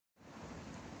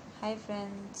Hi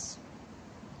friends,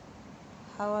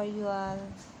 how are you all?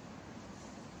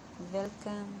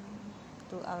 Welcome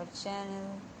to our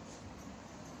channel.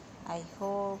 I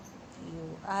hope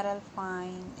you are all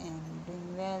fine and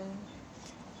doing well.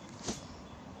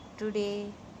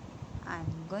 Today I'm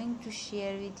going to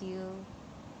share with you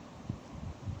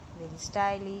very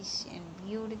stylish and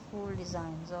beautiful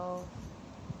designs of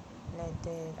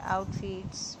leather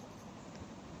outfits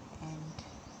and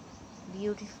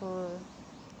beautiful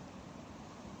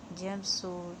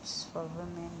jumpsuits for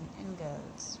women and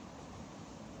girls.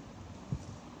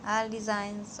 All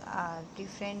designs are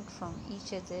different from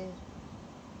each other.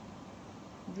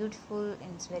 Beautiful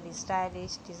and very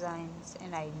stylish designs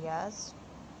and ideas.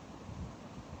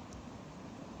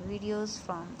 Videos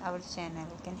from our channel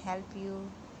can help you.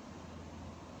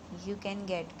 You can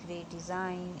get great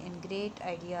design and great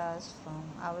ideas from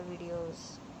our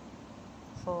videos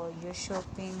for your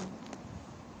shopping.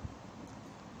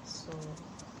 So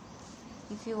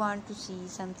if you want to see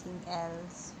something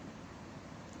else,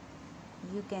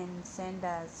 you can send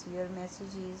us your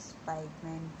messages by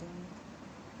commenting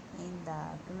in the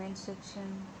comment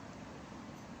section.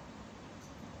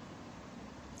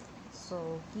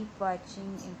 So keep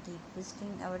watching and keep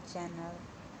visiting our channel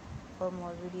for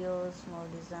more videos, more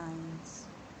designs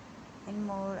and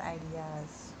more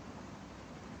ideas.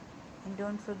 And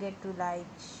don't forget to like,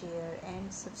 share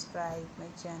and subscribe my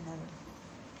channel.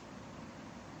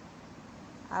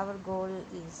 Our goal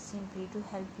is simply to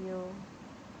help you.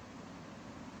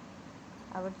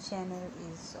 Our channel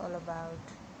is all about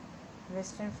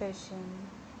Western fashion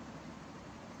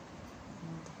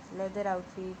and leather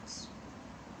outfits.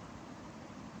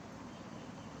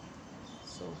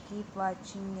 So keep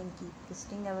watching and keep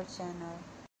visiting our channel.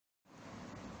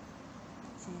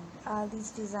 And all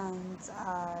these designs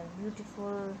are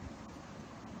beautiful,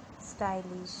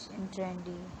 stylish and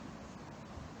trendy.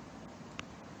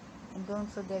 And don't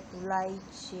forget to like,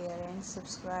 share and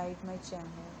subscribe my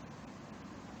channel.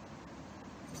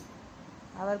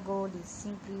 Our goal is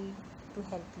simply to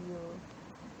help you.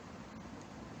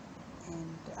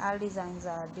 And all designs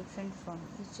are different from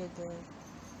each other.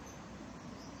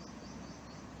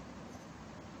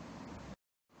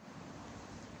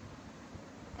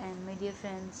 And my dear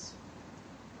friends,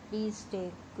 please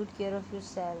take good care of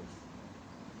yourself.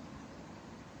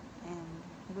 And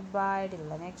goodbye till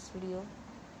the next video.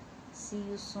 See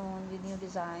you soon with new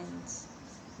designs,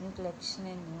 new collection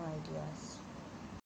and new ideas.